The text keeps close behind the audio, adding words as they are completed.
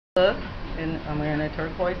Look, and I'm wearing a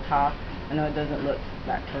turquoise top. I know it doesn't look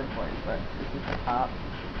like turquoise, but this is the top.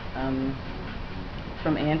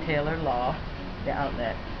 From Ann Taylor Loft, the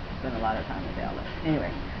outlet. Spent a lot of time at the outlet.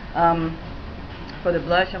 Anyway, for the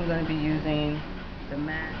blush, I'm going to be using the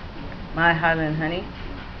my Highland Honey,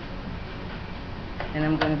 and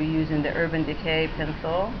I'm going to be using the Urban Decay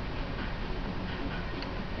pencil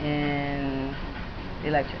and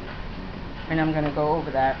electric. And I'm going to go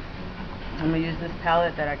over that. I'm going to use this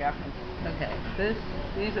palette that I got from... Okay,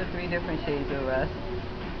 these are 3 different shades of rust.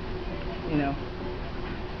 You know,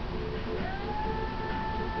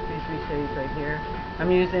 these 3 shades right here. I'm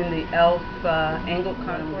using the e.l.f. Angled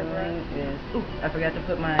Contour brush. Ooh, I forgot to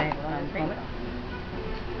put my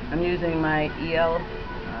I'm using my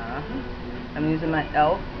I'm using my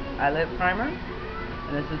e.l.f. eyelid primer.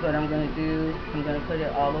 And this is what I'm going to do. I'm going to put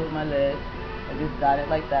it all over my lid. I just dot it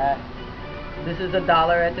like that. This is $1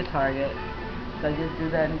 at the Target. So I just do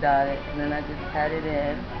that and dot it, and then I just pat it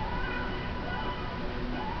in.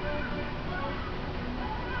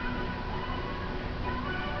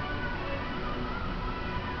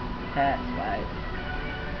 Pat, swipe.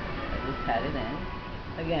 I just pat it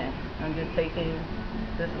in. Again, I'm just taking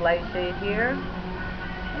this light shade here.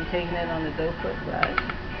 I'm taking it on the doe foot brush,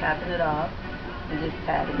 tapping it off, and just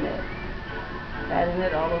patting it. Patting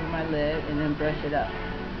it all over my lid, and then brush it up.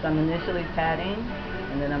 So I'm initially patting,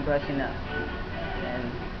 and then I'm brushing up. And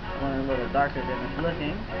I want it a little darker than it's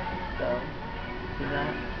looking. So, see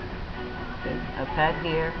that? I pat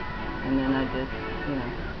here, and then I just, you know,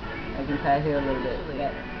 I can pat here a little bit.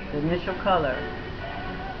 The initial color,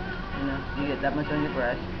 you know, you get that much on your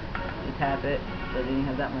brush. You tap it, so then you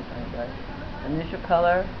have that much on your brush. Initial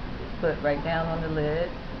color, put right down on the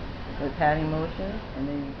lid with patting motion, and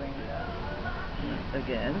then you bring it up.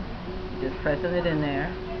 Again, just pressing it in there,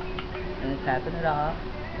 and tapping it off,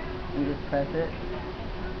 and just press it,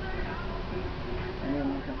 and then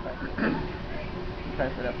you can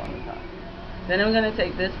press it up on the top. Then I'm going to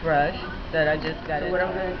take this brush that I just got. So what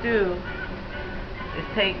I'm going to do is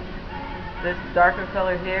take this darker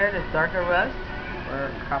color here, this darker rust, or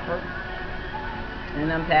copper,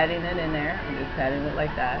 and I'm patting it in there. I'm just patting it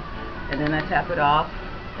like that, and then I tap it off,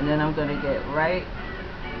 and then I'm going to get right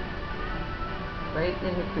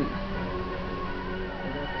in the crease.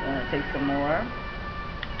 I'm just going to take some more.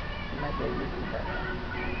 My baby is better.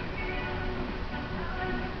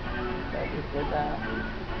 So I just did that.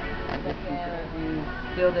 And if you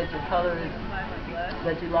feel that your color is,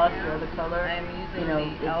 that you lost your other color, I'm using, you know,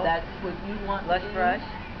 if that's what you want blush brush,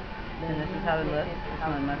 then this is how it looks. It's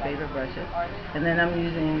one of my favorite brushes. And then I'm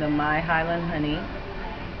using the My Highland Honey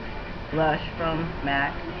blush from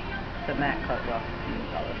MAC. It's a MAC color. Well, you can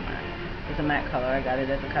call it MAC. It's a MAC color. I got it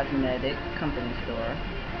at the cosmetic company store.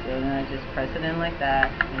 So then I just press it in like that,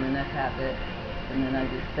 and then I tap it, and then I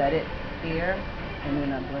just set it here, and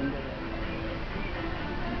then I blend it in.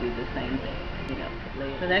 And do the same thing, you know.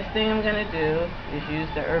 The next thing I'm going to do is use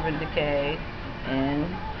the Urban Decay and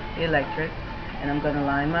electric, and I'm going to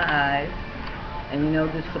line my eyes. And you know,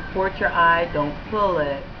 to support your eye, don't pull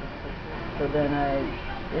it. So then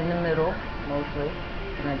in the middle, mostly,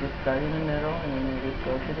 and I just start in the middle, and then I just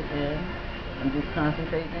go to the end. I'm just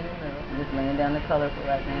concentrating in the middle. I'm just laying down the color for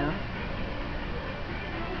right now.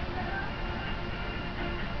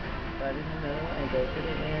 Start in the middle and go to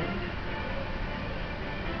the end.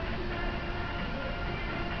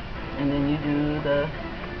 And then you do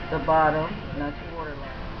the bottom, not your waterline.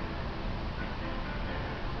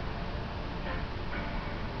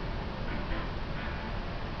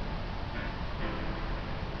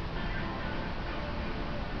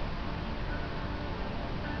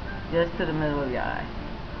 Just to the middle of your eye.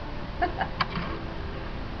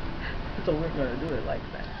 So we're going to do it like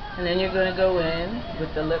that. And then you're going to go in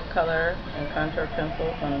with the lip color and contour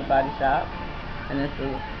pencil from the Body Shop. And it's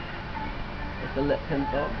a lip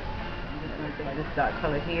pencil. I'm just going to take this dot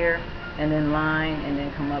color here, and then line, and then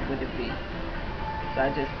come up with a V. So I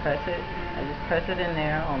just press it. I just press it in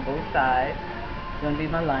there on both sides. It's going to be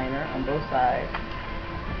my liner on both sides.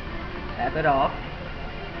 Tap it off.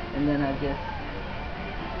 And then I just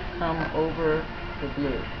come over the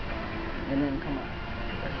blue, and then come up.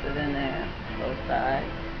 Press it in there, both sides.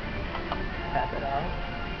 Tap it off.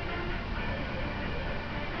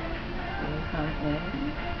 And you come in.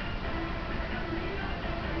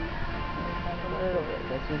 And a little bit.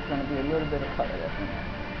 That's just going to be a little bit of color that's in there.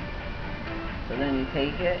 So then you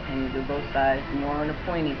take it and you do both sides, more on the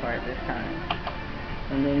pointy part this time.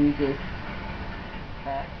 And then you just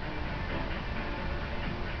tap.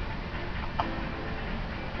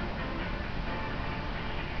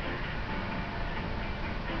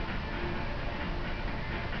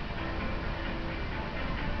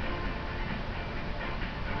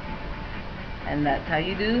 And that's how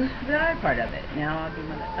you do the eye part of it. Now I'll do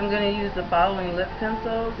my lip. I'm going to use the following lip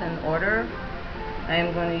pencils in order. I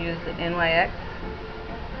am going to use the NYX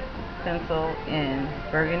pencil in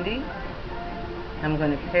Burgundy. I'm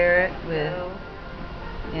going to pair it with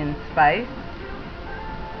in Spice.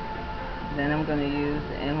 Then I'm going to use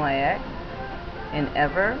the NYX in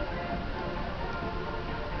Ever.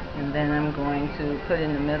 And then I'm going to put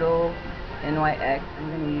in the middle NYX. I'm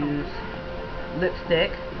going to use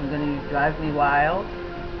lipstick. I'm going to use Drive Me Wild.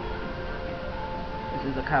 This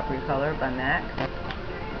is a coppery color by MAC.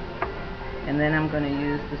 And then I'm going to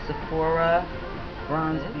use the Sephora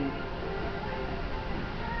Bronze Beauty.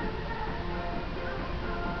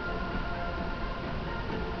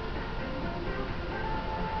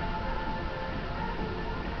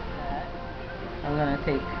 I'm going to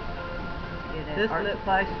take this lip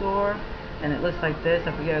ply store, and it looks like this.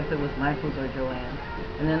 I forget if it was Michael's or Joann's.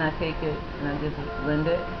 And then I take it and I just blend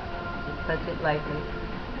it, just touch it lightly,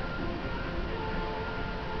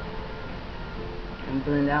 and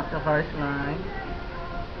blend out the harsh line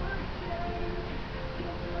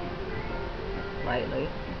lightly.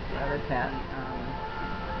 Got a tap.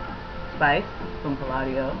 Spice from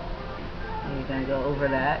Palladio. And you're going to go over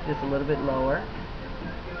that just a little bit lower.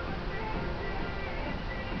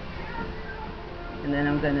 And then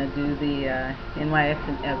I'm going to do the NYX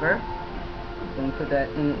and Ever. I'm going to put that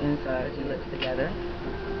in the inside of your lips together.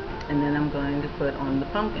 And then I'm going to put on the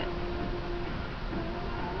pumpkin.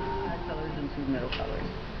 Eye colors and 2 middle colors.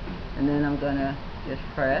 And then I'm going to just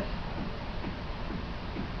press.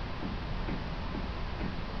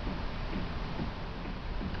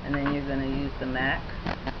 And then you're going to use the MAC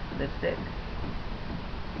lipstick.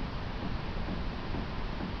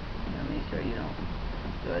 Now make sure you don't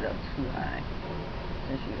do it up too high.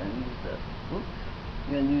 Since you're going to use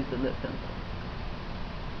you're going to use the lip pencil.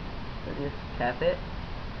 So just tap it.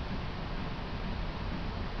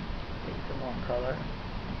 Take some more color.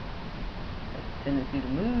 Has a tendency to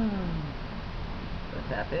move. So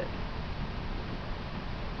tap it.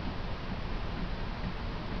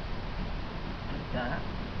 Like that.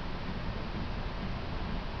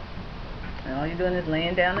 And all you're doing is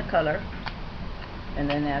laying down the color. And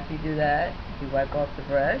then after you do that, you wipe off the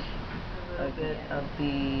brush. A bit of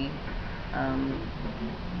the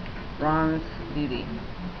Bronze Beauty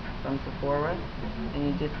from Sephora, and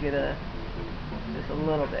you just get just a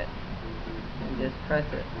little bit, and just press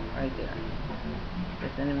it right there,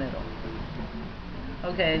 just in the middle.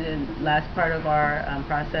 Okay, the last part of our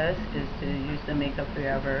process is to use the Makeup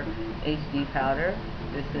Forever HD powder.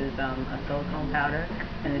 This is a silicone powder,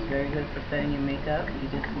 and it's very good for setting your makeup. You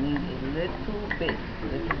just need a little bit.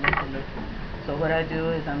 So what I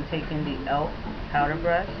do is I'm taking the e.l.f. powder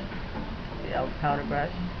brush,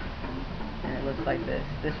 and it looks like this.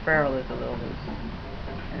 This ferrule is a little loose,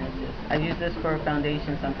 and it's just, I use this for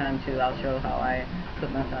foundation sometimes too. I'll show how I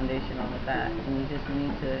put my foundation on with that. And you just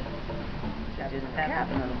need to just tap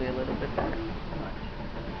it, and it'll be a little bit better. So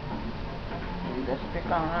you just pick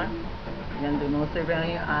on. You're gonna do mostly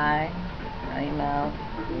around your eye, around your mouth.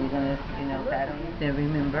 And you're gonna, pat on. Then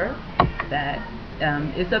remember that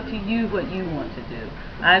it's up to you what you want to do.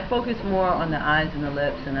 I focus more on the eyes and the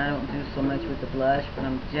lips, and I don't do so much with the blush, but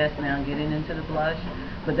I'm just now getting into the blush.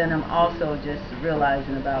 But then I'm also just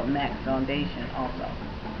realizing about MAC foundation also.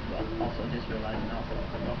 Well, also just realizing also.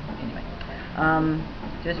 Well, anyway.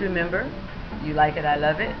 Just remember, you like it, I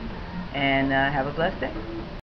love it, and have a blessed day.